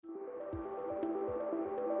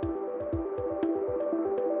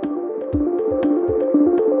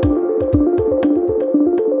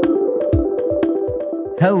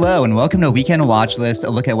Hello and welcome to Weekend Watchlist, a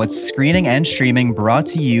look at what's screening and streaming, brought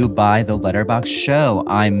to you by The Letterboxd Show.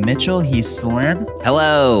 I'm Mitchell, he's Slim.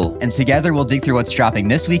 Hello. And together we'll dig through what's dropping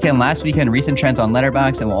this weekend, last weekend, recent trends on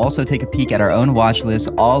Letterboxd, and we'll also take a peek at our own watch list,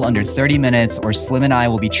 all under 30 minutes, or Slim and I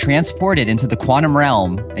will be transported into the quantum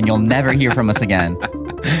realm, and you'll never hear from us again.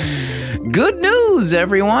 Good news,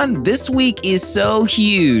 everyone. This week is so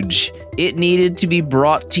huge. It needed to be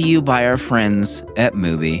brought to you by our friends at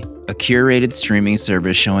Mubi, a curated streaming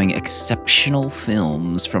service showing exceptional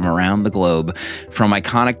films from around the globe. From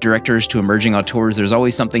iconic directors to emerging auteurs, there's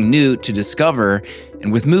always something new to discover.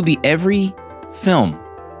 And with Mubi, every film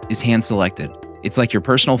is hand-selected. It's like your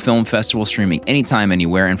personal film festival, streaming anytime,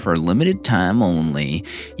 anywhere, and for a limited time only.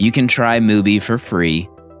 You can try Mubi for free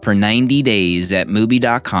for 90 days at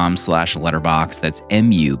Mubi.com/letterboxd. That's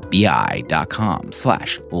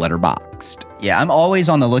MUBI.com/letterboxd. Yeah, I'm always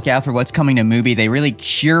on the lookout for what's coming to Mubi. They really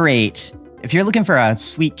curate. If you're looking for a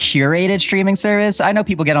sweet curated streaming service, I know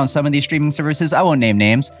people get on some of these streaming services. I won't name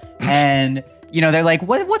names. And, they're like,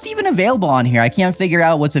 what's even available on here? I can't figure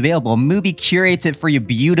out what's available. Mubi curates it for you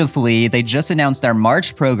beautifully. They just announced their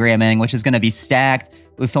March programming, which is going to be stacked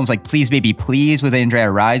with films like Please Baby Please with Andrea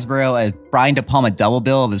Riseborough, a Brian De Palma double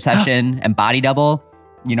bill of Obsession and Body Double.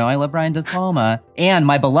 I love Brian De Palma. And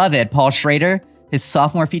my beloved Paul Schrader, his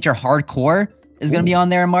sophomore feature Hardcore is going to be on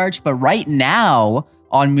there in March. But right now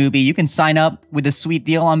on Mubi, you can sign up with a sweet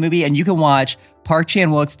deal on Mubi and you can watch Park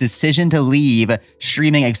Chan-wook's Decision to Leave,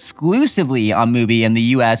 streaming exclusively on Mubi in the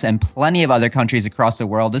US and plenty of other countries across the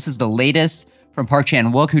world. This is the latest from Park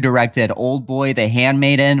Chan-wook, who directed Old Boy, The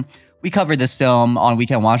Handmaiden. We covered this film on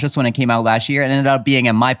Weekend Watchlist when it came out last year and ended up being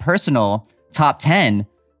in my personal top 10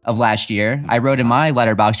 of last year. I wrote in my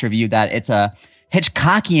Letterboxd review that it's a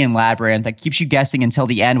Hitchcockian labyrinth that keeps you guessing until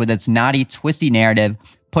the end with its naughty, twisty narrative,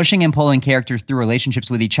 pushing and pulling characters through relationships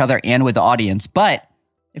with each other and with the audience. But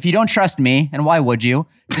if you don't trust me, and why would you,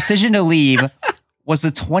 Decision to Leave was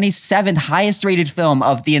the 27th highest rated film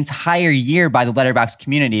of the entire year by the Letterboxd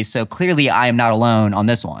community. So clearly I am not alone on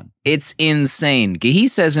this one. It's insane. He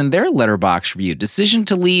says in their Letterboxd review, Decision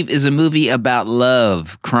to Leave is a movie about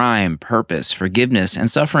love, crime, purpose, forgiveness, and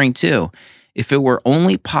suffering too. If it were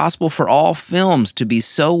only possible for all films to be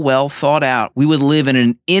so well thought out, we would live in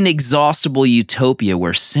an inexhaustible utopia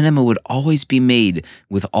where cinema would always be made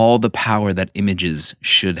with all the power that images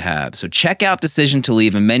should have. So check out Decision to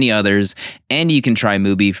Leave and many others, and you can try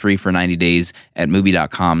Mubi free for 90 days at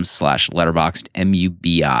Mubi.com/letterboxd,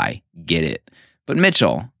 MUBI. Get it. But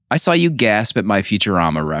Mitchell, I saw you gasp at my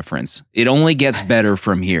Futurama reference. It only gets better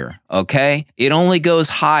from here, okay? It only goes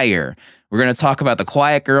higher. We're going to talk about The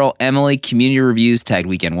Quiet Girl, Emily, community reviews, tagged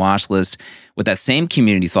Weekend Watchlist, with that same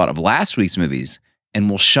community thought of last week's movies, and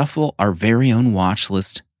we'll shuffle our very own watch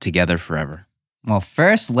list together forever. Well,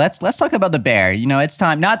 first, let's talk about The Bear. It's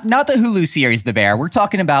time. Not the Hulu series The Bear. We're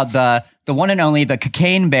talking about the one and only The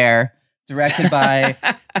Cocaine Bear, directed by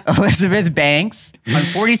Elizabeth Banks, on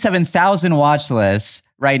 47,000 watch lists.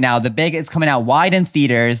 Right now, it's coming out wide in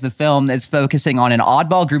theaters. The film is focusing on an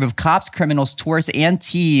oddball group of cops, criminals, tourists, and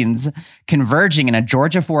teens converging in a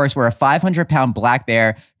Georgia forest where a 500-pound black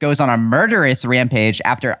bear goes on a murderous rampage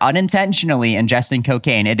after unintentionally ingesting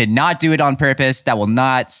cocaine. It did not do it on purpose. That will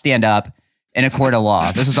not stand up in a court of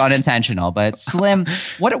law. This was unintentional. But Slim,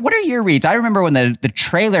 what are your reads? I remember when the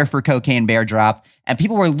trailer for Cocaine Bear dropped and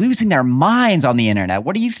people were losing their minds on the internet.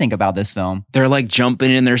 What do you think about this film? They're like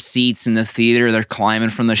jumping in their seats in the theater. They're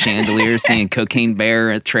climbing from the chandelier, seeing Cocaine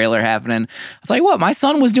Bear trailer happening. I'll tell you what, my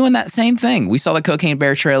son was doing that same thing. We saw the Cocaine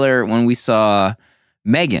Bear trailer when we saw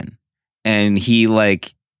Megan, and he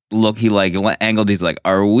angled. He's like,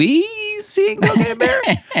 "Are we seeing Cocaine Bear?"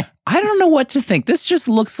 I don't know what to think. This just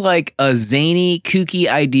looks like a zany, kooky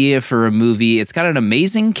idea for a movie. It's got an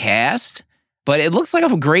amazing cast, but it looks like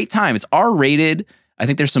a great time. It's R-rated. I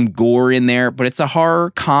think there's some gore in there, but it's a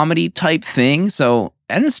horror comedy type thing.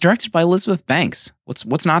 And it's directed by Elizabeth Banks.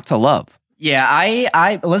 What's not to love?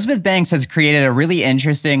 Yeah, Elizabeth Banks has created a really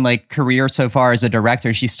interesting career so far as a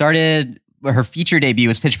director. She started, her feature debut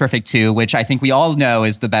was Pitch Perfect 2, which I think we all know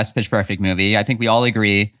is the best Pitch Perfect movie. I think we all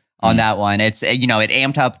agree on that one. It's, it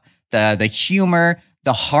amped up the humor,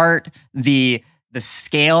 the heart, the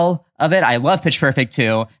scale of it. I love Pitch Perfect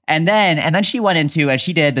 2. And then she went into, and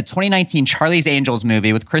she did the 2019 Charlie's Angels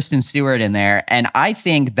movie with Kristen Stewart in there. And I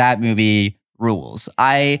think that movie rules.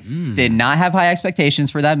 I did not have high expectations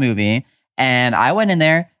for that movie. And I went in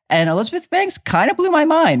there and Elizabeth Banks kind of blew my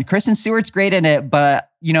mind. Kristen Stewart's great in it, but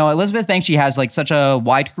Elizabeth Banks, she has such a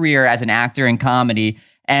wide career as an actor in comedy.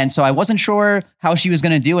 And so I wasn't sure how she was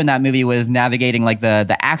going to do in that movie with navigating like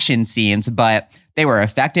the action scenes, but they were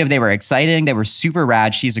effective. They were exciting. They were super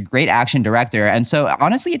rad. She's a great action director. And so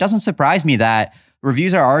honestly, it doesn't surprise me that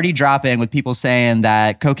reviews are already dropping with people saying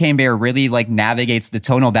that Cocaine Bear really like navigates the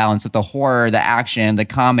tonal balance of the horror, the action, the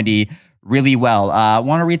comedy really well. I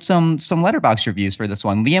want to read some Letterboxd reviews for this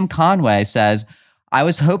one. Liam Conway says, I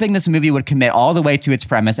was hoping this movie would commit all the way to its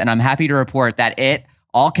premise, and I'm happy to report that it,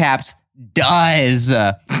 all caps, does.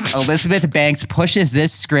 Elizabeth Banks pushes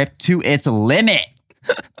this script to its limit.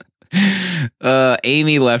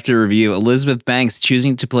 Amy left a review. Elizabeth Banks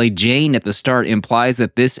choosing to play Jane at the start implies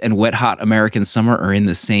that this and Wet Hot American Summer are in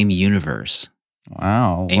the same universe.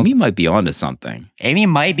 Wow. Amy might be onto something. Amy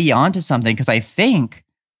might be onto something, because I think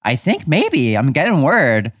maybe, I'm getting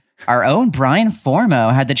word, our own Brian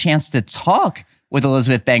Formo had the chance to talk with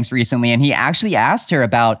Elizabeth Banks recently, and he actually asked her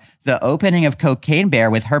about the opening of Cocaine Bear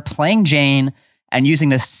with her playing Jane and using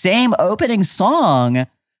the same opening song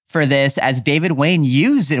for this as David Wayne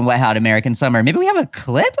used in Wet Hot American Summer. Maybe we have a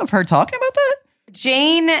clip of her talking about that?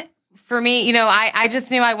 Jane, for me, I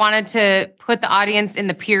just knew I wanted to put the audience in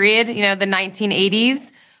the period, the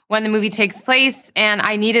 1980s when the movie takes place. And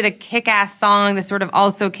I needed a kick-ass song that sort of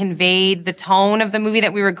also conveyed the tone of the movie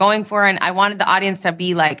that we were going for. And I wanted the audience to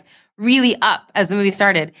be like really up as the movie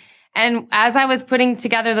started. And as I was putting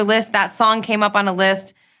together the list, that song came up on a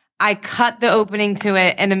list. I cut the opening to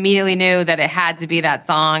it and immediately knew that it had to be that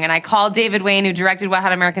song. And I called David Wayne, who directed Wet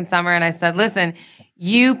Hot American Summer, and I said, listen,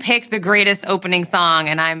 you picked the greatest opening song,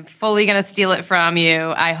 and I'm fully going to steal it from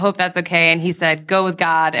you. I hope that's okay. And he said, go with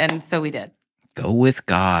God. And so we did. Go with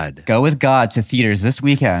God. Go with God to theaters this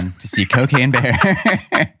weekend to see Cocaine Bear.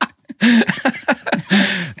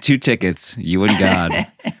 2 tickets, you and God.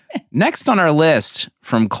 Next on our list,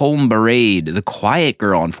 from Colm Barade, The Quiet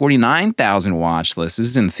Girl on 49,000 watch list. This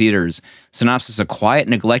is in theaters. Synopsis: a quiet,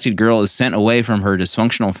 neglected girl is sent away from her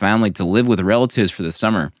dysfunctional family to live with relatives for the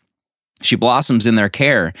summer. She blossoms in their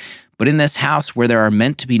care, but in this house where there are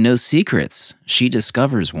meant to be no secrets, she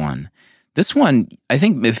discovers one. This one, I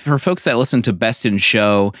think, for folks that listen to Best in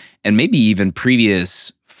Show and maybe even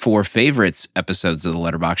previous 4 favorites episodes of the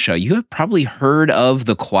Letterboxd Show, you have probably heard of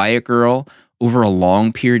The Quiet Girl over a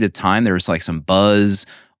long period of time. There was like some buzz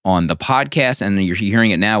on the podcast, and you're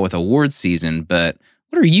hearing it now with awards season. But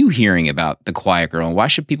what are you hearing about The Quiet Girl, and why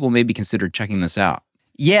should people maybe consider checking this out?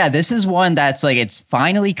 Yeah, this is one that's like, it's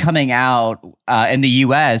finally coming out in the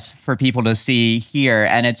US for people to see here.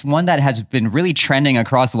 And it's one that has been really trending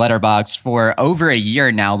across Letterboxd for over a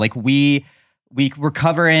year now. Like we were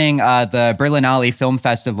covering the Berlinale Film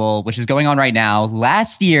Festival, which is going on right now.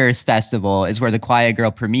 Last year's festival is where The Quiet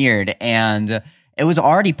Girl premiered, and it was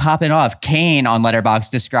already popping off. Kane on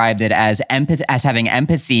Letterboxd described it as having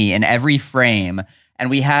empathy in every frame.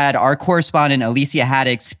 And we had our correspondent Alicia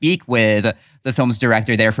Haddock speak with the film's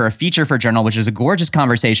director there for a feature for Journal, which is a gorgeous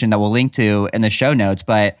conversation that we'll link to in the show notes.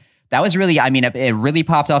 But that was really, it really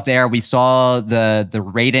popped off there. We saw the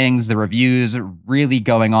ratings, the reviews really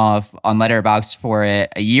going off on Letterboxd for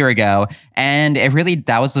it a year ago. And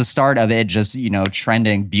that was the start of it just,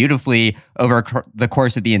 trending beautifully over the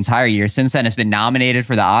course of the entire year. Since then, it's been nominated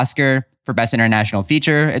for the Oscar for Best International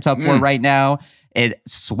Feature. It's up for right now. It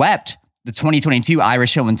swept the 2022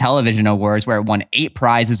 Irish Film and Television Awards, where it won 8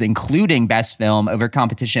 prizes, including Best Film, over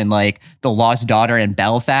competition like The Lost Daughter and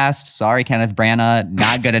Belfast. Sorry, Kenneth Branagh,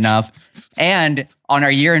 not good enough. And on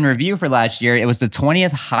our year in review for last year, it was the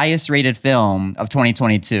 20th highest rated film of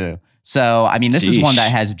 2022. So, this is one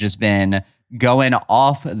that has just been going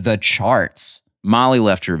off the charts. Molly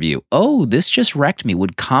left a review. Oh, this just wrecked me.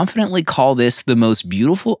 Would confidently call this the most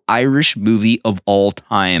beautiful Irish movie of all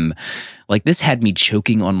time. Like, this had me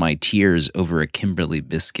choking on my tears over a Kimberly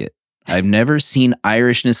biscuit. I've never seen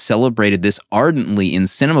Irishness celebrated this ardently in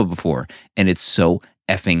cinema before, and it's so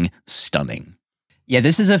effing stunning. Yeah,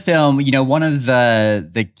 this is a film, one of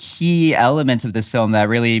the key elements of this film that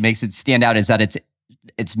really makes it stand out is that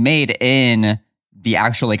it's made in the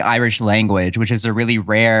actual Irish language, which is a really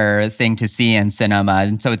rare thing to see in cinema.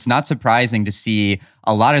 And so it's not surprising to see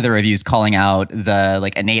a lot of the reviews calling out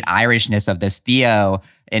the innate Irishness of this. Theo,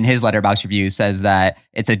 in his Letterboxd review, says that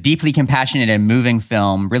it's a deeply compassionate and moving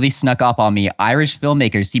film, really snuck up on me. Irish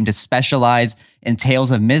filmmakers seem to specialize in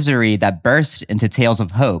tales of misery that burst into tales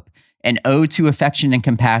of hope. An ode to affection and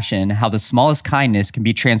compassion, how the smallest kindness can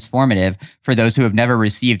be transformative for those who have never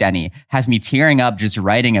received any. Has me tearing up just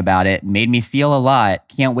writing about it. Made me feel a lot.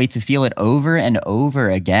 Can't wait to feel it over and over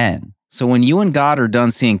again. So when you and God are done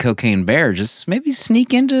seeing Cocaine Bear, just maybe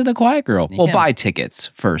sneak into The Quiet Girl. Buy tickets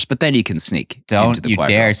first, but then you can sneak into The Quiet Girl. Don't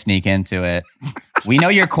you dare sneak into it. We know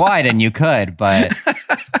you're quiet and you could, but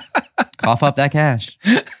Cough up that cash.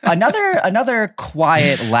 Another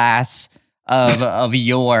quiet lass of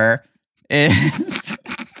yore is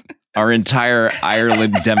our entire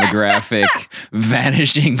Ireland demographic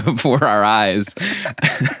vanishing before our eyes.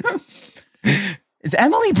 Is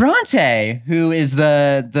Emily Bronte, who is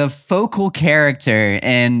the focal character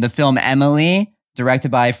in the film Emily,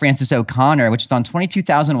 directed by Frances O'Connor, which is on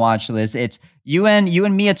 22,000 Watchlist. It's you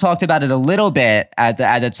and Mia talked about it a little bit at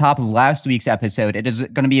the top of last week's episode. It is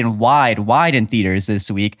going to be in wide in theaters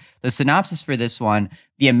this week. The synopsis for this one: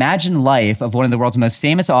 the imagined life of one of the world's most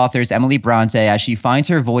famous authors, Emily Bronte, as she finds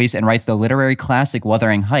her voice and writes the literary classic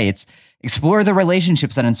Wuthering Heights. Explore the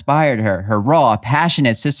relationships that inspired her, her raw,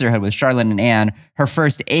 passionate sisterhood with Charlotte and Anne, her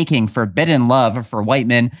first aching, forbidden love for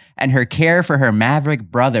Whiteman, and her care for her maverick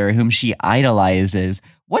brother, whom she idolizes.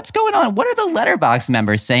 What's going on? What are the Letterboxd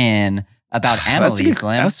members saying about Emily,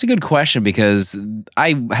 Slim? That's a good question, because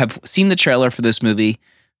I have seen the trailer for this movie,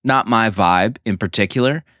 not my vibe in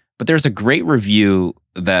particular, but there's a great review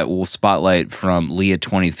that we'll spotlight from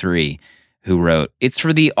Leah23, who wrote, "It's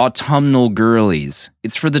for the autumnal girlies.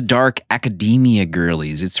 It's for the dark academia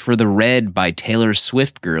girlies. It's for the Red by Taylor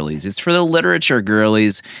Swift girlies. It's for the literature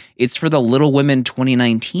girlies. It's for the Little Women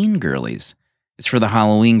 2019 girlies. It's for the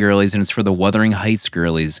Halloween girlies, and it's for the Wuthering Heights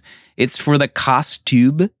girlies. It's for the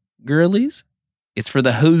costume girlies. It's for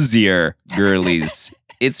the Hosier girlies.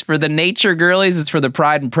 It's for the nature girlies. It's for the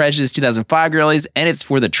Pride and Prejudice 2005 girlies, and it's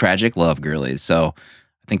for the tragic love girlies." So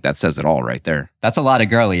I think that says it all right there. That's a lot of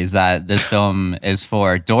girlies that this film is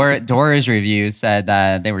for. Dora's review said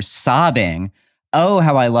that they were sobbing. "Oh,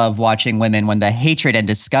 how I love watching women when the hatred and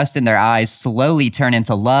disgust in their eyes slowly turn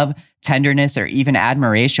into love, tenderness, or even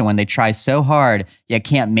admiration when they try so hard, yet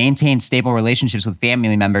can't maintain stable relationships with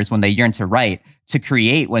family members when they yearn to write, to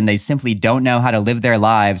create when they simply don't know how to live their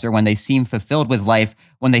lives, or when they seem fulfilled with life,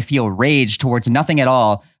 when they feel rage towards nothing at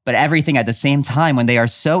all, but everything at the same time, when they are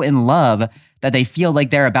so in love that they feel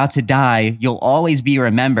like they're about to die. You'll always be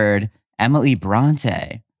remembered. Emily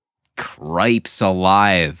Bronte." Cripes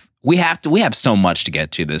alive. We have so much to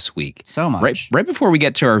get to this week. So much. Right before we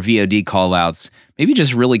get to our VOD callouts, maybe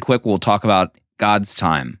just really quick, we'll talk about God's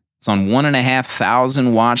Time. It's on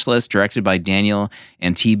 1,500 Watchlist, directed by Daniel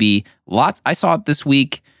and TB. I saw it this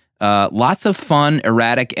week. Lots of fun,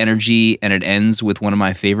 erratic energy, and it ends with one of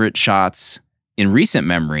my favorite shots in recent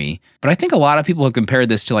memory. But I think a lot of people have compared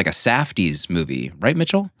this to like a Safdie's movie, right,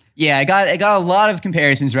 Mitchell? Yeah, I got a lot of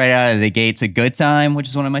comparisons right out of the gate to Good Time, which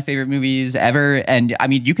is one of my favorite movies ever. And I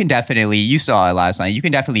mean, you saw it last night. You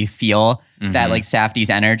can definitely feel that like Safdie's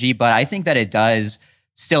energy, but I think that it does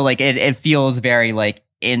still like it feels very like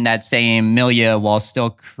in that same milieu while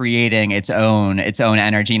still creating its own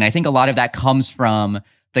energy. And I think a lot of that comes from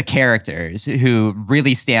the characters who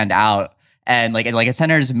really stand out. And like it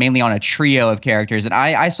centers mainly on a trio of characters. And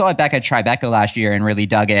I saw it back at Tribeca last year and really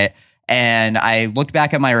dug it. And I looked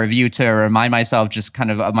back at my review to remind myself just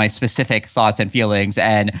kind of my specific thoughts and feelings.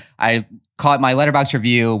 And I caught my Letterboxd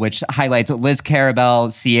review, which highlights Liz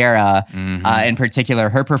Carabel Sierra in particular.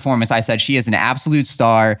 Her performance, I said, she is an absolute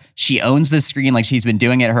star. She owns the screen like she's been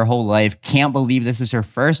doing it her whole life. Can't believe this is her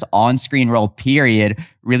first on-screen role, period.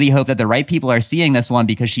 Really hope that the right people are seeing this one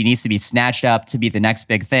because she needs to be snatched up to be the next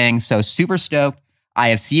big thing. So super stoked.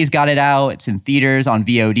 IFC's got it out. It's in theaters on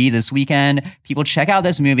VOD this weekend. People check out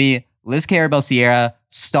this movie. Liz Carabel Sierra,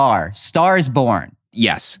 Star is born.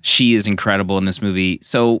 Yes, she is incredible in this movie.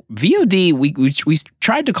 So VOD, we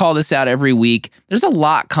tried to call this out every week. There's a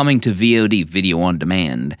lot coming to VOD, video on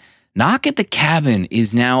demand. Knock at the Cabin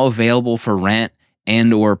is now available for rent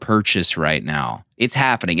and or purchase right now. It's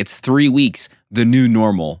happening. It's 3 weeks, the new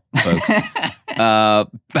normal, folks.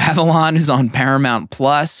 Babylon is on Paramount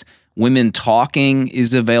Plus. Women Talking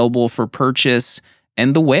is available for purchase.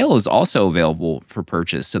 And The Whale is also available for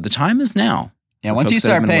purchase. So the time is now. Yeah, once you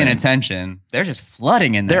start paying attention, they're just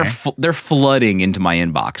flooding in there. They're flooding into my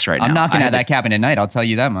inbox right now. I'm knocking at that cabin at night, I'll tell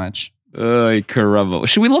you that much. Caramba.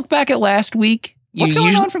 Should we look back at last week? What's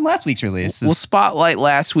going on from last week's release? We'll spotlight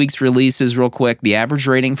last week's releases real quick. The average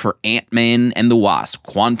rating for Ant-Man and the Wasp,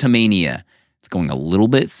 Quantumania. It's going a little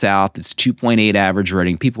bit south. It's 2.8 average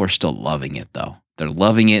rating. People are still loving it, though. They're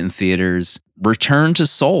loving it in theaters. Return to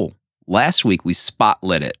Seoul. Last week, we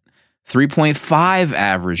spotlit it. 3.5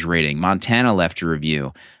 average rating. Montana left a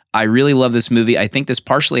review. I really love this movie. I think this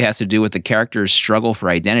partially has to do with the character's struggle for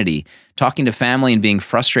identity, talking to family and being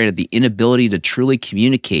frustrated at the inability to truly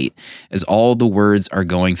communicate as all the words are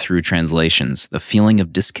going through translations. The feeling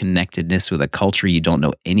of disconnectedness with a culture you don't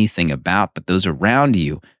know anything about, but those around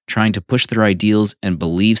you trying to push their ideals and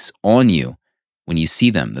beliefs on you when you see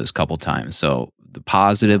them those couple times. So the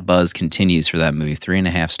positive buzz continues for that movie.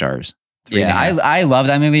 3.5 stars. Yeah, I love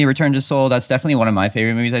that movie, Return to Seoul. That's definitely one of my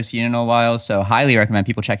favorite movies I've seen in a while. So highly recommend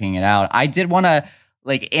people checking it out. I did want to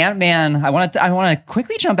Ant-Man. I want to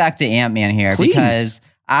quickly jump back to Ant-Man here. Please. Because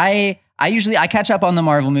I usually catch up on the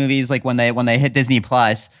Marvel movies like when they hit Disney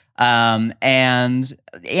Plus. And Ant-Man's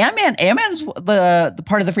the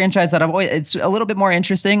part of the franchise that it's a little bit more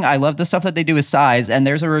interesting. I love the stuff that they do with size. And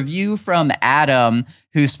there's a review from Adam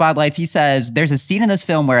who spotlights, he says, there's a scene in this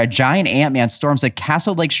film where a giant Ant-Man storms a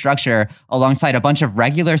castle-like structure alongside a bunch of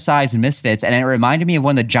regular-sized misfits, and it reminded me of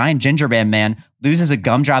when the giant gingerbread man loses a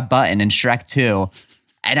gumdrop button in Shrek 2.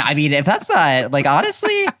 And I mean, if that's not, like,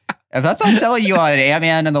 honestly, if that's not selling you on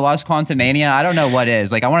Ant-Man and the Wasp Quantumania, I don't know what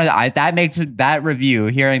is. Like, that review,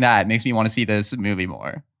 hearing that makes me want to see this movie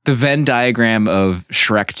more. The Venn diagram of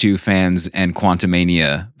Shrek 2 fans and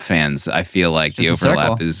Quantumania fans, I feel like the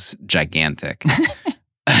overlap is gigantic.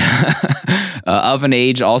 Of an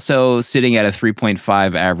Age also sitting at a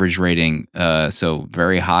 3.5 average rating, so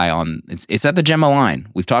very high on it's at the Gemma line.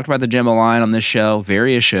 We've talked about the Gemma line on this show,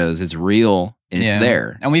 various shows. It's real and it's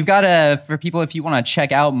there. And we've got for people, if you want to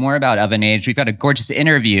check out more about Of an Age, we've got a gorgeous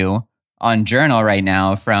interview on Journal right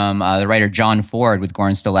now from the writer John Ford with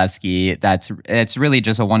Goran Stolevsky. It's really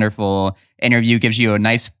just a wonderful interview. Gives you a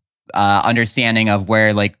nice understanding of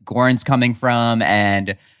where like Goran's coming from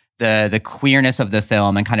and the queerness of the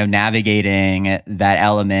film and kind of navigating that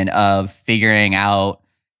element of figuring out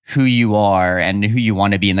who you are and who you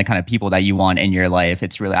want to be and the kind of people that you want in your life.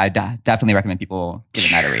 It's really, I definitely recommend people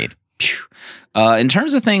giving that a read. In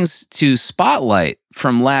terms of things to spotlight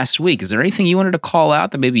from last week, is there anything you wanted to call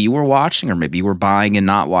out that maybe you were watching or maybe you were buying and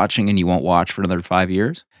not watching and you won't watch for another 5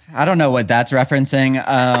 years? I don't know what that's referencing.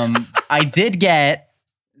 I did get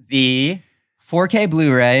the 4K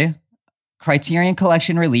Blu-ray Criterion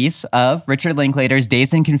Collection release of Richard Linklater's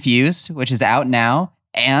Dazed and Confused, which is out now.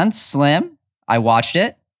 And Slim, I watched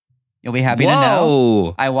it. You'll be happy to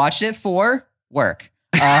know. I watched it for work.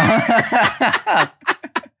 I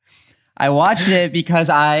watched it because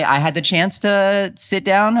I had the chance to sit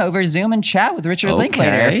down over Zoom and chat with Richard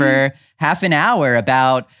Linklater for half an hour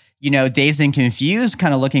about, Dazed and Confused,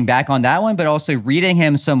 kind of looking back on that one, but also reading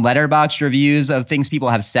him some Letterboxd reviews of things people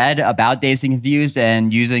have said about Dazed and Confused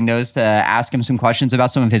and using those to ask him some questions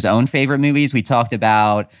about some of his own favorite movies. We talked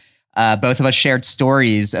about, both of us shared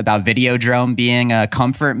stories about Videodrome being a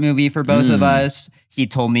comfort movie for both of us. He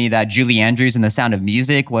told me that Julie Andrews in The Sound of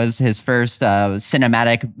Music was his first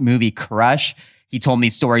cinematic movie crush. He told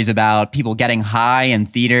me stories about people getting high in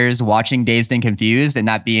theaters watching Dazed and Confused and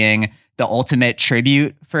that being the ultimate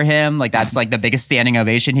tribute for him. Like that's like the biggest standing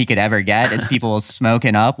ovation he could ever get is people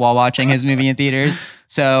smoking up while watching his movie in theaters.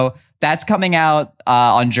 So that's coming out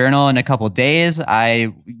on Journal in a couple of days.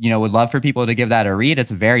 I, would love for people to give that a read.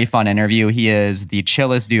 It's a very fun interview. He is the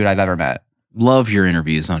chillest dude I've ever met. Love your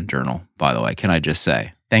interviews on Journal, by the way. Can I just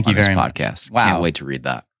say? Thank you very much. Podcast. Wow. Can't wait to read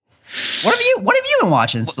that. What have you been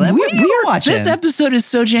watching, Slim? What have you been watching? This episode is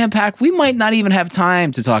so jam-packed, we might not even have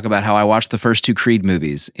time to talk about how I watched the first two Creed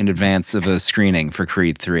movies in advance of a screening for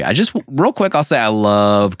Creed 3. Real quick, I'll say I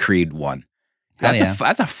love Creed 1. That's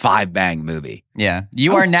a 5-bang movie. Yeah.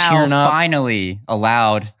 You are now finally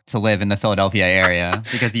allowed to live in the Philadelphia area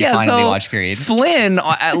because you finally watched Creed. Flynn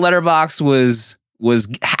at Letterboxd was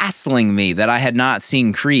hassling me that I had not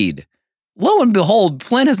seen Creed. Lo and behold,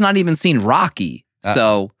 Flynn has not even seen Rocky.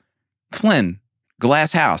 So, Flynn,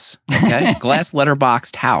 glass house, okay? Glass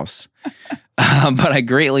letterboxed house. But I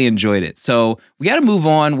greatly enjoyed it. So we got to move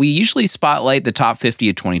on. We usually spotlight the top 50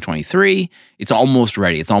 of 2023. It's almost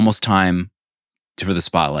ready. It's almost time for the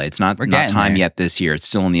spotlight. It's not time yet this year. It's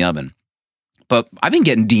still in the oven. But I've been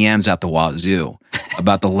getting DMs out the wazoo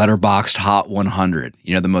about the Letterboxd Hot 100.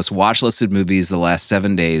 The most watchlisted movies the last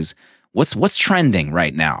 7 days. What's trending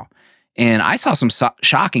right now? And I saw some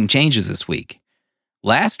shocking changes this week.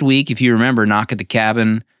 Last week, if you remember, Knock at the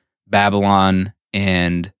Cabin, Babylon,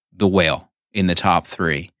 and The Whale in the top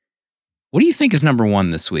 3. What do you think is number 1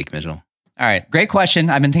 this week, Mitchell? All right, great question.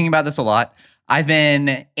 I've been thinking about this a lot. I've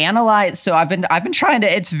been trying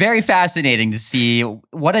to, it's very fascinating to see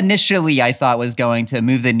what initially I thought was going to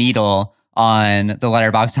move the needle on the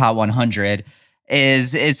Letterboxd Hot 100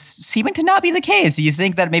 is seeming to not be the case. You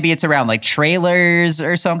think that maybe it's around like trailers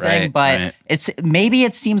or something, but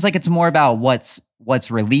it seems like it's more about what's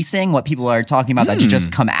releasing, what people are talking about that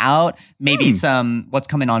just come out, maybe some what's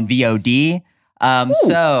coming on VOD.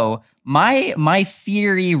 So my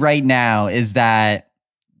theory right now is that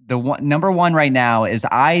number 1 right now is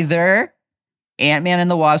either Ant-Man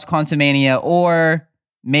and the Wasp Quantumania or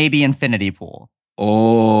maybe Infinity Pool.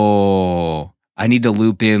 Oh, I need to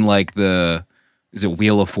loop in like is it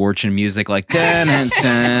Wheel of Fortune music? Like, dun,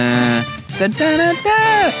 dun, dun,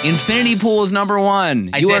 Infinity Pool is number one.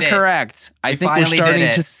 You are correct. I think we're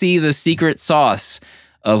starting to see the secret sauce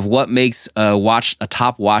of what makes a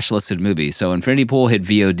top watch listed movie. So Infinity Pool hit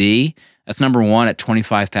VOD. That's number one at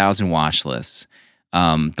 25,000 watch lists.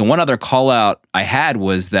 The one other call out I had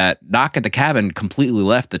was that Knock at the Cabin completely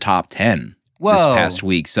left the top 10 this past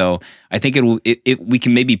week. So I think we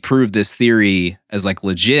can maybe prove this theory as like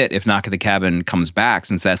legit if Knock at the Cabin comes back,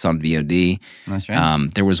 since that's on VOD. That's right.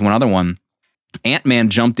 There was one other one. Ant-Man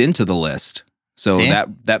jumped into the list. So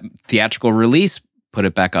that theatrical release put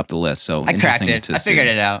it back up the list. So I cracked it. I figured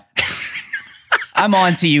it out. I'm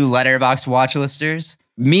on to you, Letterboxd watch listers.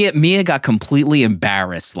 Mia got completely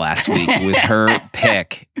embarrassed last week with her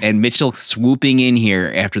pick, and Mitchell swooping in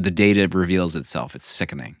here after the data reveals itself. It's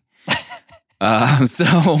sickening.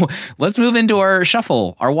 So let's move into our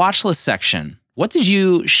shuffle, our watch list section. What did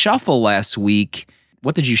you shuffle last week?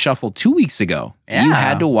 What did you shuffle 2 weeks ago? Yeah. You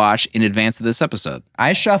had to watch in advance of this episode.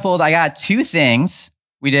 I got two things.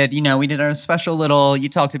 We did our special little, you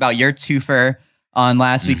talked about your twofer on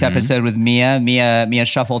last week's episode with Mia. Mia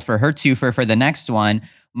shuffled for her twofer for the next one.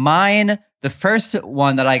 Mine, the first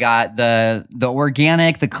one that I got, the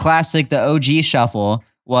organic, the classic, the OG shuffle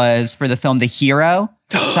was for the film The Hero,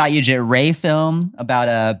 Satyajit Ray film about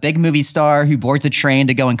a big movie star who boards a train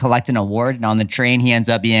to go and collect an award. And on the train, he ends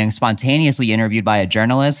up being spontaneously interviewed by a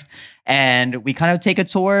journalist. And we kind of take a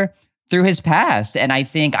tour through his past. And I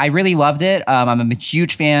think I really loved it. I'm a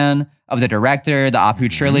huge fan of the director. The Apu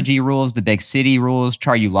trilogy rules, the Big City rules,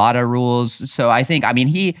 Charulata rules. So I think,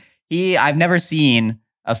 I've never seen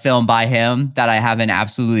a film by him that I haven't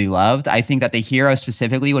absolutely loved. I think that The Hero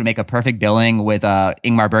specifically would make a perfect billing with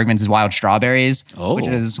Ingmar Bergman's Wild Strawberries, which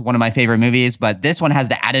is one of my favorite movies. But this one has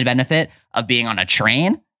the added benefit of being on a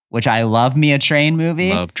train, which I love me a train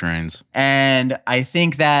movie. Love trains. And I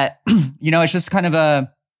think that, it's just kind of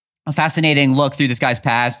a fascinating look through this guy's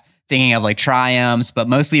past, thinking of like triumphs, but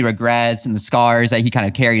mostly regrets and the scars that he kind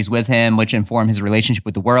of carries with him, which inform his relationship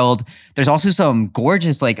with the world. There's also some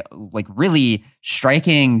gorgeous, like really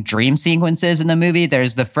striking dream sequences in the movie.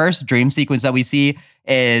 There's the first dream sequence that we see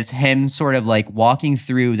is him sort of like walking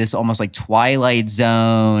through this almost like Twilight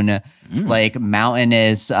Zone, like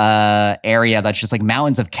mountainous area that's just like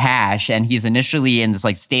mountains of cash. And he's initially in this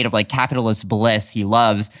like state of like capitalist bliss. He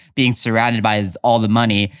loves being surrounded by all the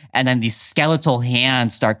money. And then these skeletal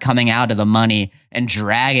hands start coming out of the money and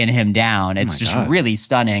dragging him down. It's just really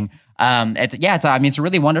stunning. It's a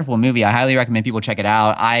really wonderful movie. I highly recommend people check it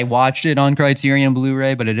out. I watched it on Criterion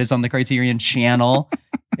Blu-ray, but it is on the Criterion channel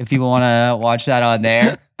if people want to watch that on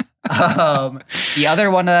there. The other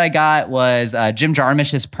one that I got was Jim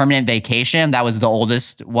Jarmusch's Permanent Vacation. That was the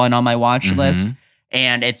oldest one on my watch list.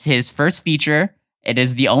 And it's his first feature. It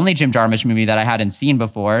is the only Jim Jarmusch movie that I hadn't seen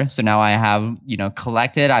before. So now I have,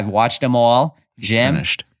 collected. I've watched them all. Jim.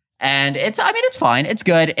 Finished. And it's fine. It's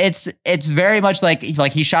good. It's very much like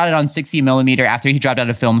he shot it on 60 millimeter after he dropped out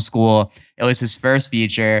of film school. It was his first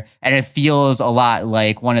feature, and it feels a lot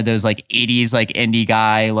like one of those like 80s like indie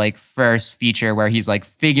guy like first feature where he's like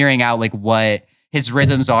figuring out like what his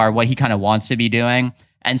rhythms are, what he kind of wants to be doing.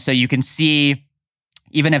 And so you can see,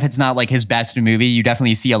 even if it's not like his best movie, you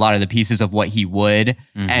definitely see a lot of the pieces of what he would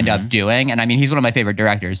end up doing. And I mean, he's one of my favorite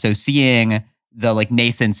directors. So seeing the like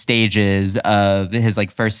nascent stages of his like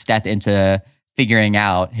first step into figuring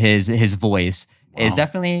out his voice is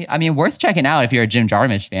definitely, worth checking out if you're a Jim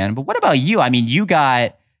Jarmusch fan. But what about you? I mean, you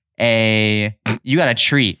got a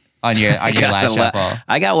treat on your last shuffle.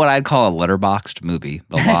 I got what I'd call a letterboxed movie,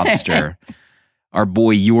 The Lobster. Our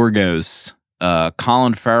boy Yorgos,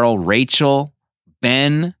 Colin Farrell, Rachel,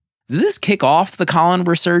 Ben. Did this kick off the Colin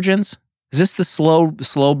resurgence? Is this the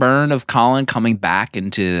slow burn of Colin coming back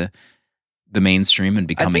into the mainstream and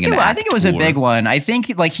becoming I think it was a big one. I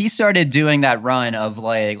think like he started doing that run of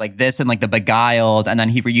like this and like The Beguiled, and then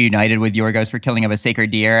he reunited with Yorgos for Killing of a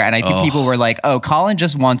Sacred Deer. And I think people were like, oh, Colin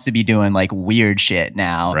just wants to be doing like weird shit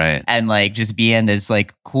now. Right. And like just being this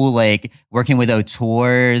like cool, like working with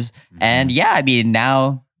auteurs. And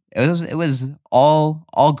now it was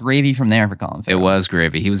all gravy from there for Colin Farrell. It was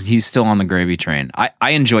gravy. He's still on the gravy train. I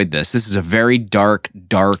enjoyed this. This is a very dark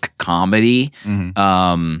comedy,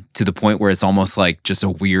 to the point where it's almost like just a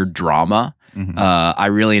weird drama. I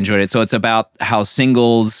really enjoyed it. So it's about how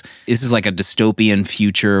singles. This is like a dystopian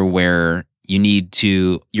future where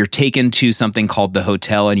you're taken to something called the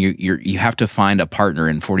hotel, and you have to find a partner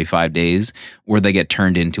in 45 days, or they get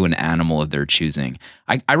turned into an animal of their choosing.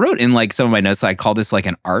 I wrote in like some of my notes that I call this like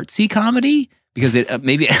an artsy comedy because it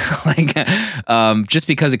maybe like just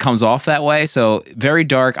because it comes off that way. So very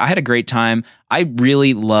dark. I had a great time. I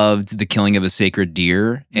really loved The Killing of a Sacred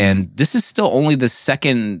Deer, and this is still only the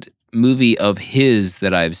second movie of his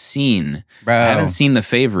that I've seen. Bro. I haven't seen The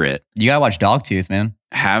Favorite. You gotta watch Dogtooth, man.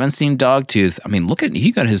 Haven't seen Dogtooth. I mean,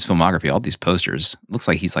 he got his filmography, all these posters. Looks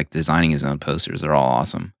like he's like designing his own posters. They're all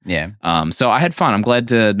awesome. Yeah. So I had fun. I'm glad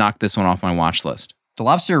to knock this one off my watch list. The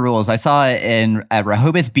Lobster rules. I saw it at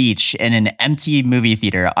Rehoboth Beach in an empty movie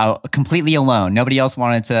theater, completely alone. Nobody else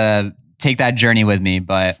wanted to take that journey with me,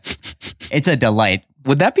 but it's a delight.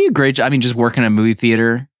 Would that be a great job? I mean, just working in a movie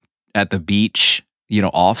theater at the beach,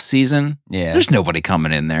 off season. Yeah. There's nobody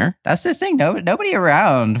coming in there. That's the thing. Nobody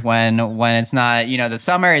around when it's not, the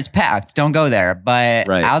summer is packed. Don't go there. But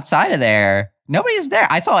outside of there, nobody's there.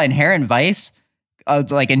 I saw Inherent Vice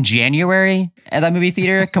like in January at that movie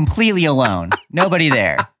theater, completely alone. Nobody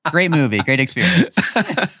there. Great movie. Great experience.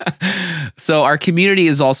 So our community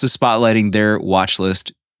is also spotlighting their watch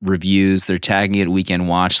list reviews. They're tagging it Weekend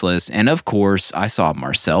Watch List. And of course, I saw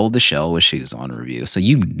Marcel the Shell with Shoes on review. So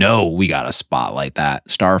we got to spotlight that.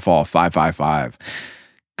 Starfall 555.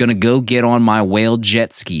 Gonna go get on my whale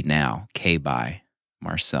jet ski now. K-bye,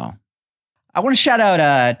 Marcel. I want to shout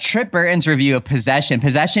out Trip Burton's review of Possession.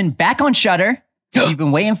 Possession back on Shudder. You've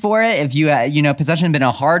been waiting for it. If Possession has been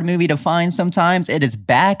a hard movie to find sometimes. It is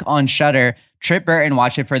back on Shudder. Trip Burton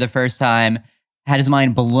watched it for the first time. Had his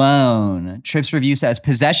mind blown. Tripp's review says,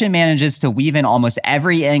 Possession manages to weave in almost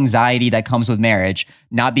every anxiety that comes with marriage.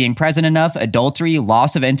 Not being present enough, adultery,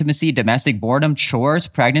 loss of intimacy, domestic boredom, chores,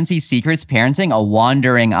 pregnancy, secrets, parenting, a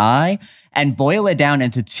wandering eye, and boil it down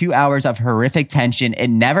into 2 hours of horrific tension. It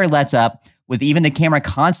never lets up, with even the camera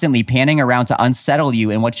constantly panning around to unsettle you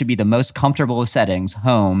in what should be the most comfortable of settings,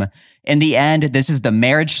 home. In the end, this is the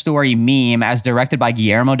Marriage Story meme as directed by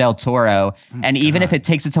Guillermo del Toro. And even if it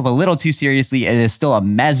takes itself a little too seriously, it is still a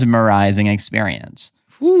mesmerizing experience.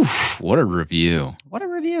 Oof, what a review. What a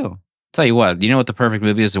review. Tell you what the perfect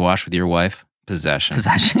movie is to watch with your wife? Possession.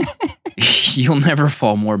 Possession. You'll never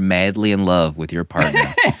fall more madly in love with your partner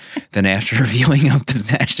than after reviewing a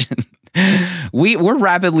Possession. We're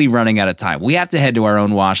rapidly running out of time. We have to head to our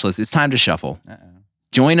own watch list. It's time to shuffle.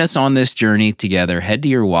 Join us on this journey together. Head to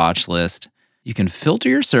your watch list. You can filter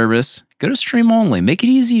your service, go to stream only, make it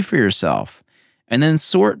easy for yourself, and then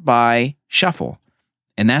sort by shuffle.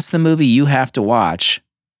 And that's the movie you have to watch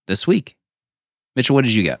this week. Mitchell, what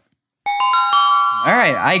did you get? All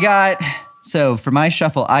right, for my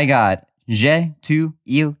shuffle, I got Je tu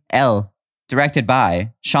il elle, directed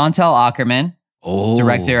by Chantal Akerman,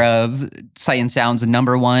 director of Sight and Sound's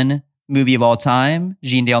 #1 movie of all time,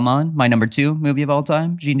 Jean Dielman. My #2 movie of all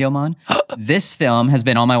time, Jean Dielman. This film has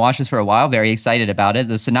been on my watch list for a while. Very excited about it.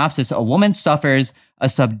 The synopsis: a woman suffers a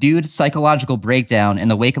subdued psychological breakdown in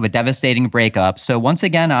the wake of a devastating breakup. So once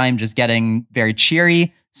again, I'm just getting very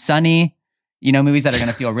cheery, sunny, movies that are going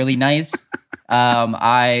to feel really nice.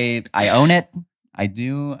 I own it. I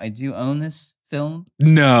do own this film.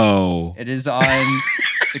 No. It is on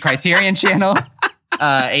the Criterion Channel.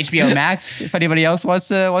 HBO Max, if anybody else wants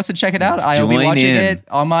to check it out. I'll be watching it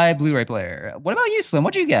on my Blu-ray player. What about you, Slim?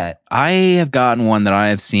 What'd you get? I have gotten one that I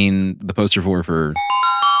have seen the poster for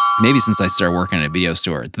maybe since I started working at a video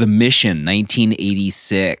store. The Mission,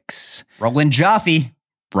 1986. Roland Joffe.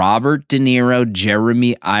 Robert De Niro,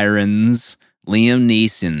 Jeremy Irons, Liam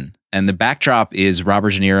Neeson. And the backdrop is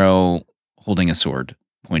Robert De Niro holding a sword,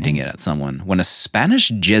 pointing it at someone. When a Spanish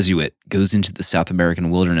Jesuit goes into the South American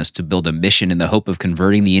wilderness to build a mission in the hope of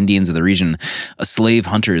converting the Indians of the region, a slave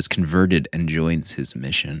hunter is converted and joins his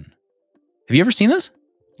mission. Have you ever seen this?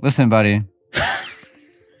 Listen, buddy.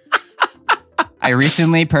 I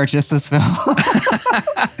recently purchased this film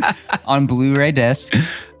on Blu-ray disc.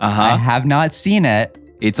 I have not seen it.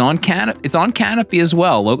 It's on Canopy as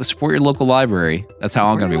well. Support your local library. That's how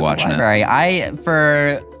I'm going to be watching it.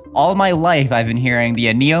 For all my life, I've been hearing the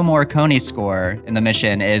Ennio Morricone score in The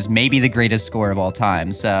Mission is maybe the greatest score of all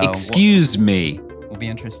time. So excuse me. We'll be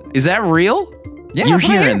interested. Is that real? Yeah, you're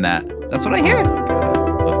hearing that. That's what I hear.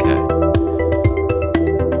 Okay.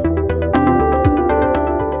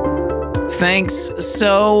 Thanks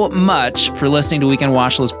so much for listening to Weekend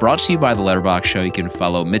Watchlist, brought to you by The Letterboxd Show. You can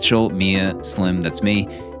follow Mitchell, Mia, Slim, that's me,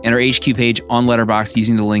 and our HQ page on Letterboxd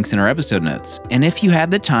using the links in our episode notes. And if you had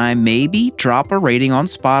the time, maybe drop a rating on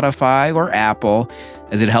Spotify or Apple,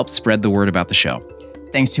 as it helps spread the word about the show.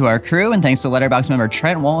 Thanks to our crew, and thanks to Letterboxd member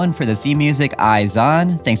Trent Wallen for the theme music, Eyes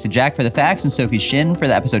On. Thanks to Jack for the facts and Sophie Shin for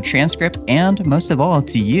the episode transcript. And most of all,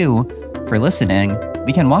 to you for listening.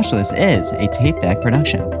 Weekend Watchlist is a Tape Deck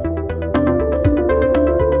production.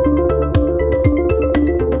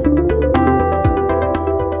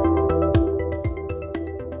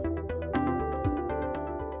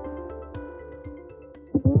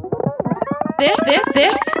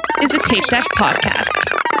 This is a Tape Deck podcast.